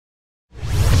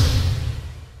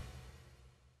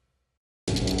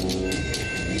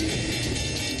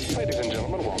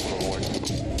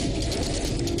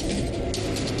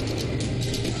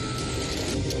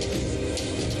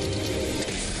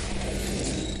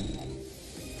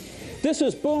This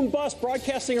is Boom Bust,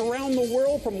 broadcasting around the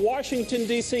world from Washington,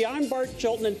 D.C. I'm Bart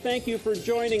Chilton, and thank you for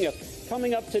joining us.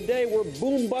 Coming up today, we're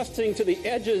boom busting to the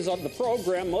edges of the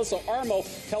program. Melissa Armo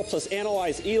helps us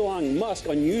analyze Elon Musk's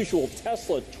unusual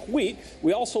Tesla tweet.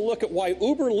 We also look at why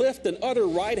Uber, Lyft, and other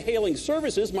ride-hailing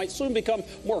services might soon become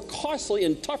more costly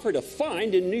and tougher to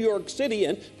find in New York City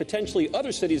and potentially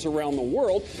other cities around the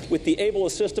world, with the able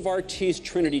assist of our artiste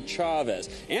Trinity Chavez.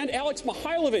 And Alex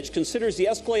Mihailovich considers the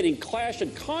escalating clash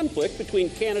and conflict between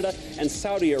Canada and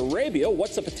Saudi Arabia.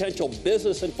 What's the potential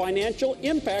business and financial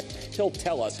impact? He'll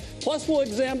tell us. Plus, we'll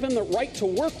examine the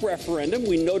right-to-work referendum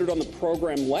we noted on the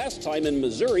program last time in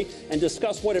Missouri and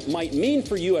discuss what it might mean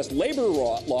for U.S. labor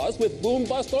laws with Boom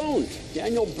Bust own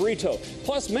Daniel Brito.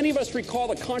 Plus, many of us recall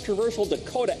the controversial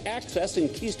Dakota Access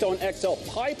and Keystone XL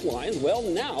pipelines. Well,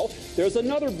 now there's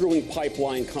another brewing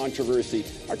pipeline controversy.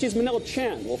 Archie's Manila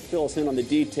Chan will fill us in on the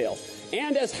details.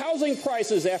 And as housing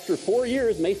prices after 4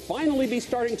 years may finally be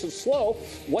starting to slow,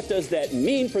 what does that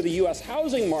mean for the U.S.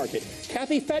 housing market?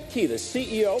 Kathy Fettke,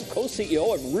 the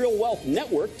co-CEO of Real Wealth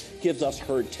Network, gives us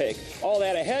her take. All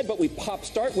that ahead, but we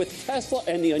start with Tesla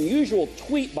and the unusual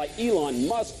tweet by Elon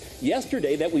Musk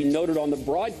yesterday that we noted on the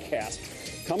broadcast.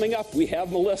 Coming up, we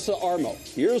have Melissa Armo.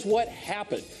 Here's what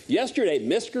happened. Yesterday,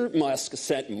 Mr. Musk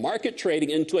sent market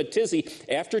trading into a tizzy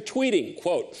after tweeting,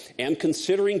 quote, "Am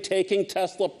considering taking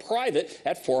Tesla private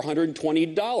at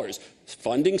 $420.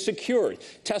 Funding secured."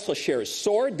 Tesla shares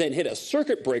soared, then hit a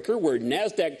circuit breaker where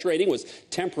NASDAQ trading was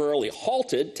temporarily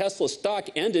halted. Tesla stock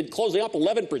ended closing up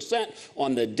 11%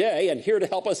 on the day. And here to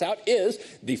help us out is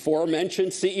the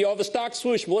aforementioned CEO of the stock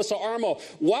Swoosh, Melissa Armo.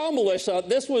 Wow, Melissa,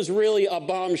 this was really a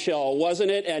bombshell,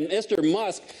 wasn't it? And Mr.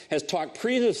 Musk has talked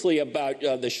previously about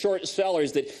the short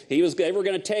sellers, that they were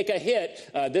going to take a hit.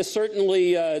 This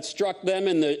certainly struck them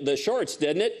in the shorts,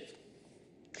 didn't it?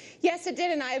 Yes, it did,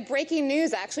 and I have breaking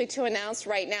news actually to announce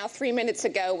right now. 3 minutes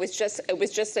ago, it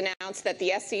was just announced that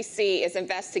the SEC is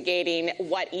investigating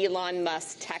what Elon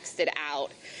Musk texted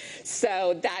out.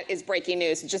 So that is breaking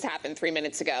news. It just happened 3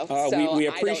 minutes ago. We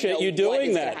appreciate you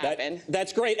doing that.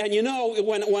 That's great. And you know,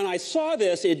 when I saw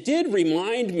this, it did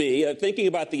remind me, thinking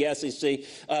about the SEC,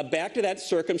 back to that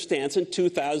circumstance in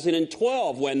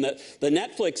 2012 when the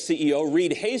Netflix CEO,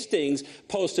 Reed Hastings,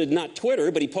 posted, not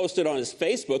Twitter, but he posted on his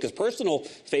Facebook, his personal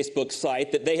Facebook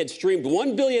site, that they had streamed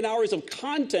 1 billion hours of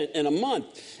content in a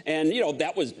month. And, you know,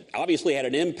 that was obviously had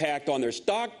an impact on their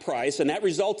stock price, and that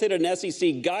resulted in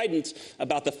SEC guidance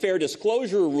about the fair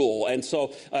disclosure rule. And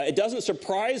so it doesn't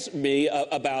surprise me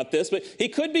about this, but he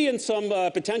could be in some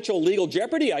potential legal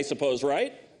jeopardy, I suppose,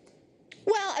 right?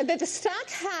 Well, the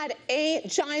stock had a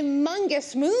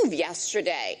humongous move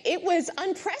yesterday. It was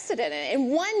unprecedented. In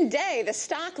one day, the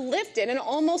stock lifted and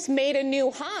almost made a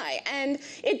new high. And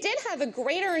it did have a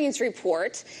great earnings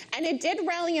report, and it did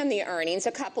rally on the earnings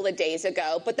a couple of days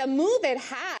ago. But the move it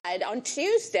had on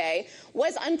Tuesday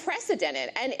was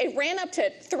unprecedented, and it ran up to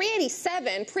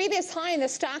 387. Previous high in the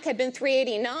stock had been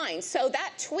 389. So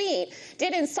that tweet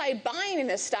did incite buying in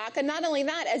the stock. And not only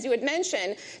that, as you had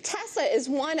mentioned, Tesla is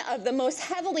one of the most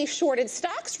heavily shorted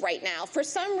stocks right now. For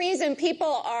some reason,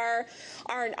 people are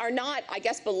not, I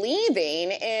guess,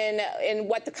 believing in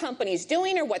what the company's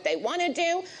doing or what they want to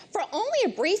do. For only a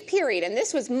brief period, and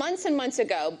this was months and months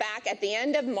ago, back at the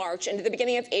end of March into the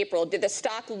beginning of April, did the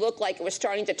stock look like it was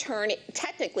starting to turn,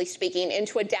 technically speaking,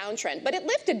 into a downtrend. But it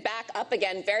lifted back up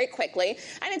again very quickly,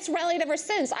 and it's rallied ever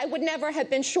since. I would never have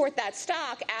been short that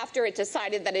stock after it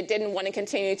decided that it didn't want to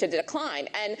continue to decline.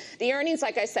 And the earnings,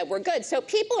 like I said, were good. So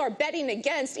people are betting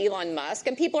against Elon Musk,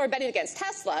 and people are betting against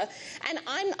Tesla. And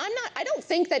I don't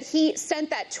think that he sent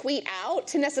that tweet out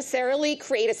to necessarily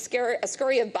create a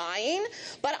scurry of buying.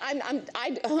 But I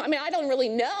mean, I don't really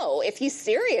know if he's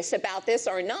serious about this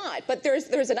or not. But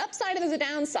there's an upside and there's a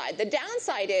downside. The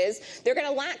downside is they're going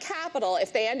to lack capital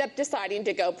if they end up deciding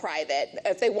to go private,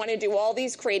 if they want to do all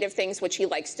these creative things, which he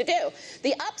likes to do.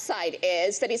 The upside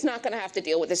is that he's not going to have to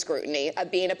deal with the scrutiny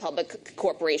of being a public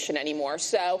corporation anymore.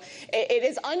 So it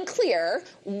is unclear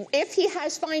if he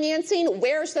has financing,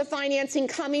 where's the financing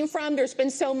coming from? There's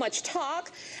been so much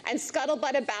talk and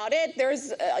scuttlebutt about it.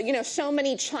 There's so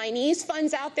many Chinese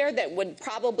funds out there that would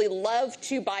probably love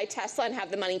to buy Tesla and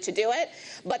have the money to do it.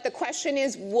 But the question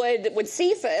is, would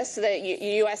CFIUS, the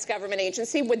U.S. government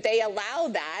agency, would they allow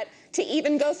that to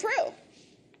even go through?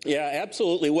 Yeah,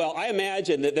 absolutely. Well, I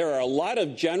imagine that there are a lot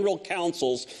of general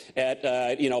counsels at,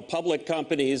 public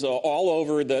companies all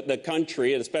over the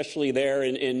country, and especially there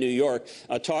in New York,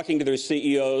 talking to their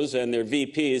CEOs and their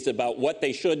VPs about what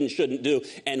they should and shouldn't do,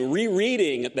 and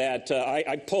rereading that.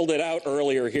 I pulled it out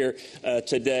earlier here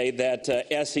today, that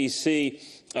SEC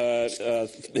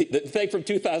the thing from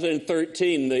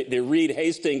 2013, the Reed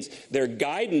Hastings, their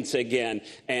guidance again,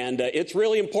 and it's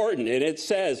really important. And it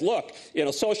says, look,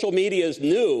 social media is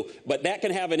new, but that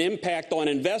can have an impact on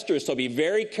investors, so be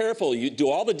very careful. You do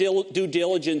all the due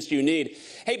diligence you need.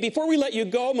 Hey, before we let you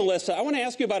go, Melissa, I want to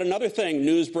ask you about another thing,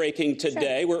 news breaking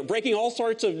today. Sure. We're breaking all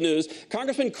sorts of news.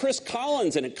 Congressman Chris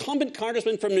Collins, an incumbent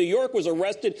congressman from New York, was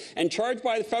arrested and charged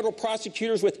by the federal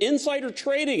prosecutors with insider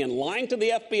trading and lying to the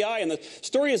FBI. And the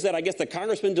story is that I guess the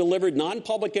congressman delivered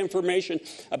non-public information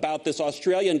about this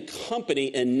Australian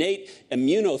company, Innate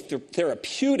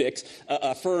Immunotherapeutics,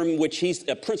 a firm which he's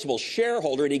a principal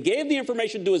shareholder, and he gave the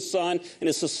information to his son, and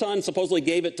his son supposedly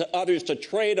gave it to others to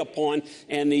trade upon.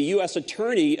 And the U.S.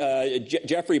 attorney,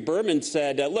 Jeffrey Berman,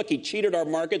 said, look, he cheated our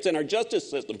markets and our justice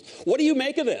system. What do you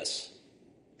make of this?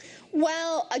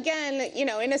 Well, again,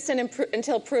 innocent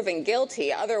until proven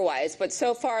guilty otherwise. But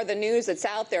so far, the news that's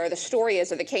out there, the story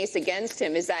is of the case against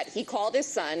him, is that he called his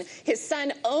son. His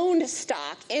son owned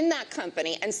stock in that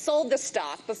company and sold the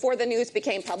stock before the news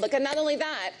became public. And not only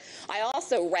that, I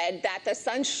also read that the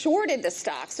son shorted the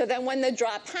stock. So then when the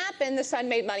drop happened, the son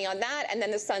made money on that, and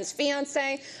then the son's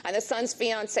fiance and the son's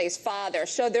fiance's father.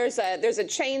 So there's a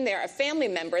chain there of family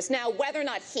members. Now, whether or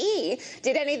not he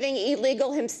did anything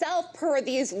illegal himself per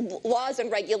these laws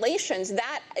and regulations,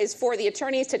 that is for the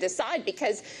attorneys to decide,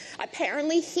 because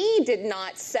apparently he did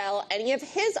not sell any of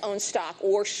his own stock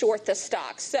or short the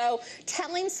stock. So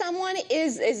telling someone,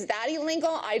 is that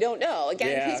illegal? I don't know.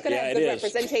 Again, he's going to have good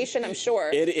representation, I'm sure.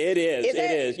 It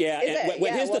is. Yeah.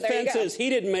 When his defense is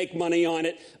he didn't make money on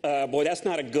it, boy, that's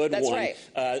not a good one. That's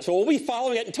right. So we'll be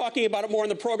following it and talking about it more in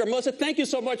the program. Melissa, thank you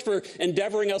so much for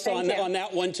endeavoring us on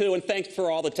that one, too, and thanks for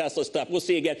all the Tesla stuff. We'll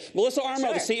see you again. Melissa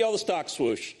Armo, the CEO of the Stock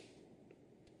Swoosh.